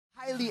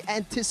highly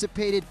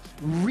anticipated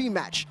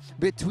rematch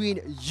between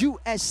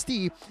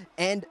UST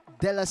and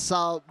De La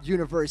Salle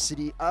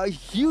University. A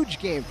huge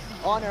game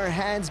on our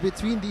hands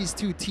between these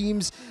two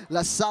teams.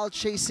 La Salle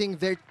chasing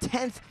their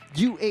 10th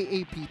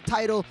UAAP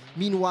title.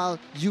 Meanwhile,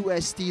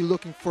 UST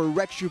looking for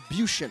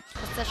retribution.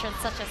 Positions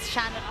such as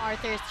Shannon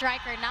Arthur,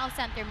 striker, now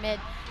center mid,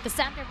 the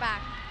center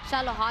back,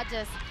 Shallow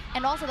Hodges,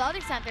 and also the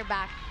other center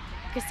back,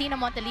 Christina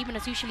Montaliban,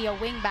 is usually a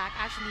wing back,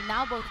 actually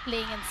now both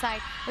playing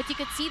inside, but you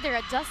could see they're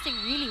adjusting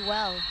really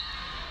well.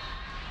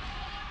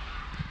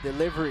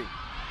 Delivery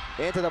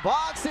into the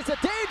box, it's a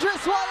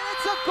dangerous one, and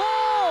it's a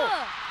goal!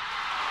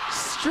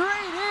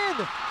 Straight in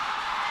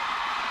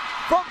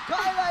from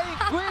Kyla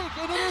Inquig,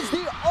 and it is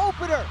the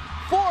opener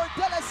for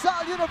De La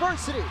Salle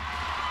University.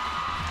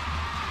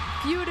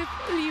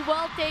 Beautifully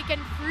well taken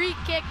free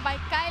kick by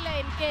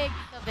Kyla Inquig.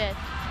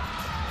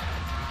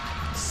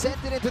 Sent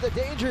it into the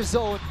danger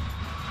zone.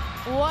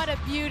 What a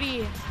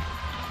beauty.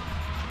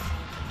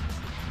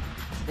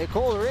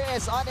 Nicole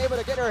Reyes unable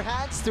to get her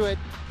hands to it,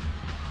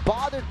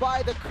 bothered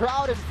by the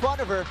crowd in front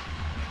of her.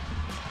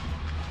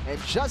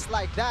 And just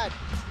like that,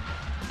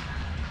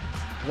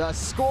 the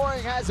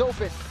scoring has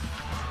opened.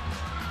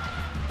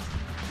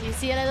 You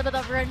see a little bit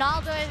of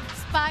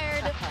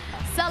Ronaldo-inspired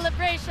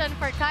celebration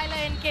for Kyla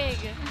Inquig.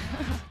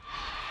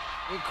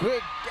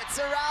 Inquig gets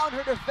around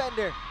her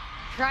defender.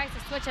 Tries to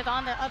switch it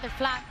on the other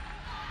flank.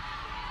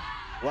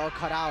 Well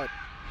cut out.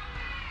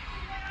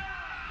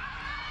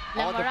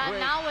 Lemoran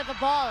now with the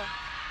ball.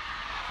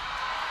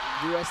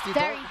 UST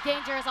very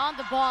dangerous on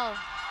the ball.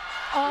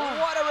 Oh,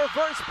 what a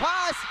reverse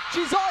pass!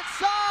 She's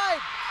onside!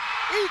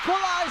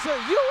 Equalizer,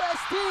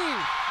 UST!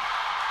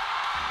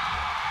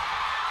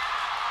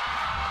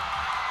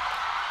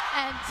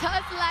 And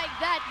just like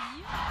that,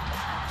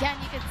 again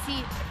you can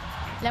see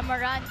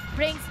Lemoran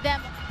brings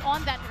them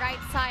on that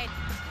right side.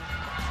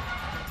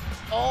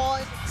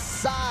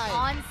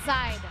 Onside!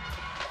 Onside.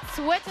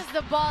 Switches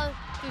the ball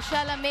to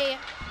Shalame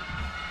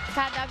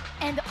Kadag,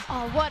 and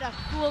oh, what a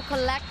cool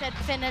collected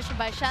finish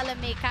by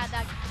Shalame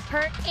Kadag.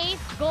 Her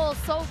 8th goal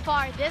so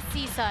far this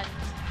season.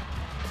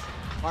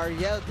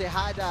 Mariel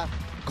Tejada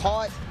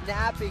caught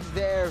napping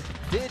there,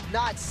 did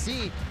not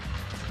see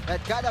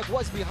that Kadag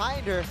was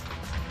behind her.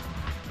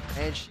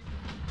 And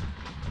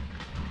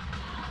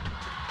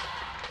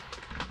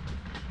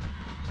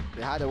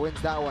Tejada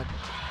wins that one.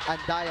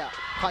 Andaya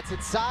cuts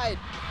inside,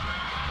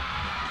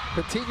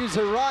 continues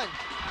her run.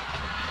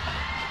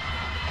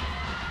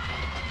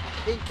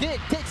 Inquig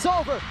takes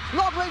over,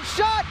 long range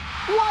shot,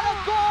 what a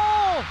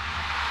goal!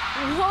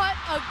 What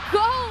a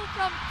goal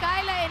from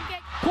Kyla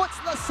Inquig. Puts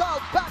La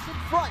Salle back in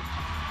front.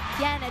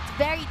 Again, it's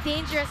very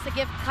dangerous to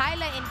give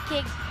Kyla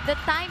Inquig the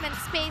time and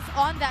space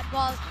on that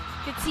ball.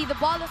 You can see the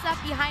ball was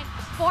left behind,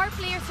 4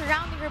 players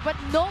surrounding her, but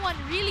no one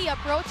really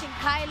approaching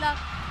Kyla.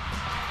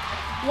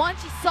 Once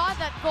she saw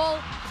that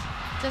goal,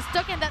 just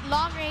took in that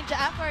long range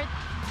effort,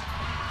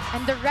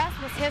 and the rest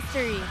was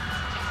history.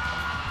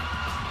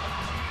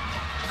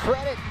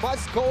 Credit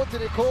must go to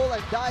Nicole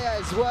Andaya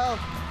as well.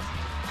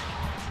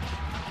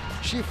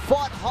 She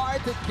fought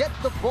hard to get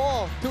the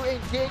ball to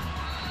Inquig.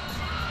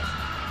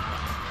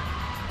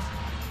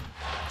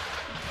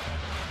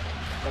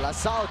 The La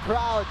Salle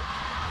crowd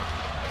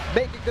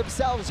making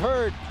themselves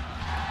heard.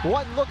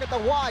 One look at the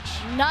watch.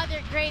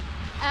 Another great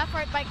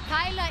effort by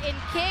Kyla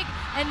Inquig,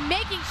 and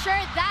making sure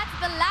that's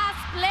the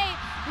last play.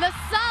 La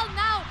Salle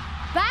now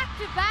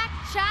back-to-back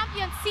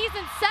champions,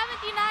 season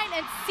 79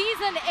 and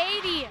season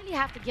 80. You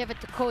have to give it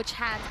to Coach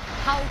Hans,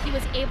 how he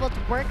was able to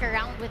work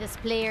around with his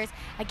players.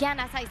 Again,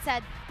 as I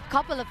said, a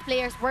couple of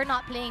players were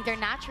not playing their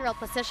natural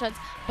positions,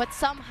 but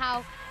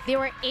somehow they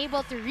were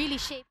able to really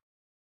shape